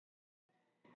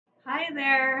Hi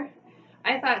there.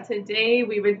 I thought today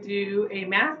we would do a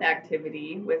math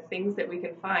activity with things that we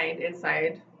can find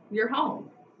inside your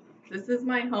home. This is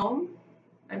my home.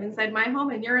 I'm inside my home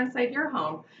and you're inside your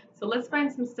home. So let's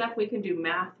find some stuff we can do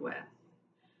math with.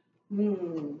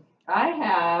 Hmm. I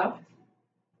have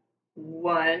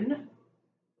 1,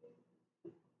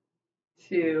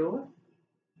 2,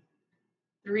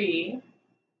 3,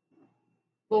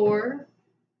 4,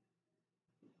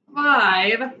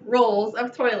 5 rolls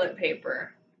of toilet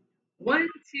paper. 1, 2,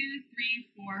 3,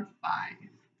 4, 5.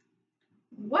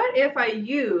 What if I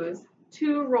use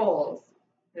 2 rolls?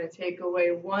 I'm going to take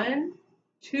away 1,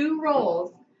 2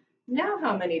 rolls. Now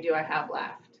how many do I have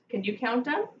left? Can you count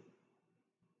them?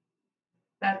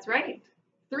 That's right.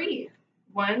 3.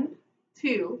 1,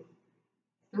 2,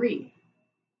 3.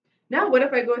 Now what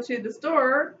if I go to the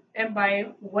store and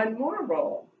buy 1 more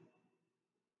roll?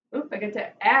 Oop, I get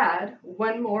to add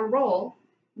 1 more roll.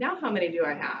 Now how many do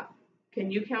I have? Can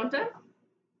you count them?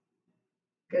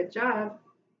 Good job.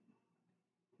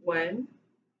 1,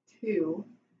 2,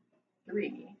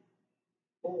 3,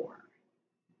 4.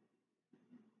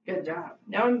 Good job.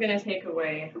 Now I'm going to take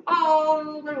away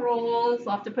all the rolls.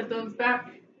 I'll have to put those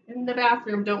back in the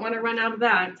bathroom. Don't want to run out of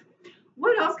that.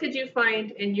 What else could you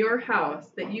find in your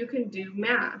house that you can do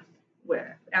math with,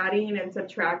 adding and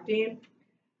subtracting?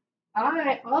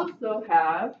 I also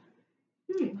have,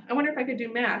 I wonder if I could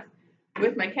do math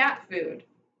with my cat food.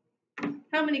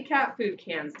 How many cat food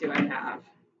cans do I have?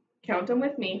 Count them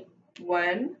with me.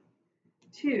 1,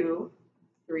 2,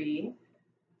 3,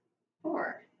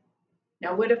 4.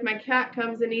 Now, what if my cat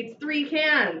comes and eats 3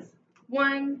 cans?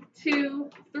 1, 2,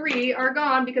 3 are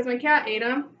gone because my cat ate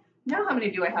them. Now, how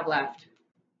many do I have left?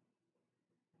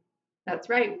 That's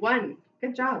right, 1.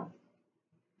 Good job.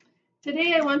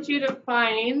 Today, I want you to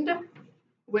find,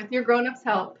 with your grown-up's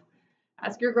help,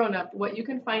 ask your grown-up what you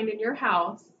can find in your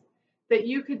house that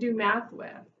you could do math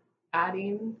with.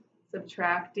 Adding,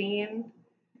 subtracting.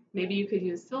 Maybe you could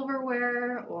use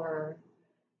silverware or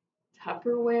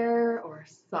Tupperware or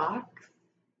socks.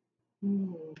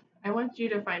 I want you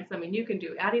to find something you can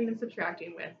do adding and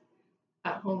subtracting with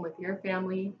at home with your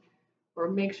family,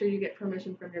 or make sure you get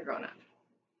permission from your grown-up.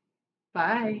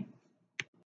 Bye.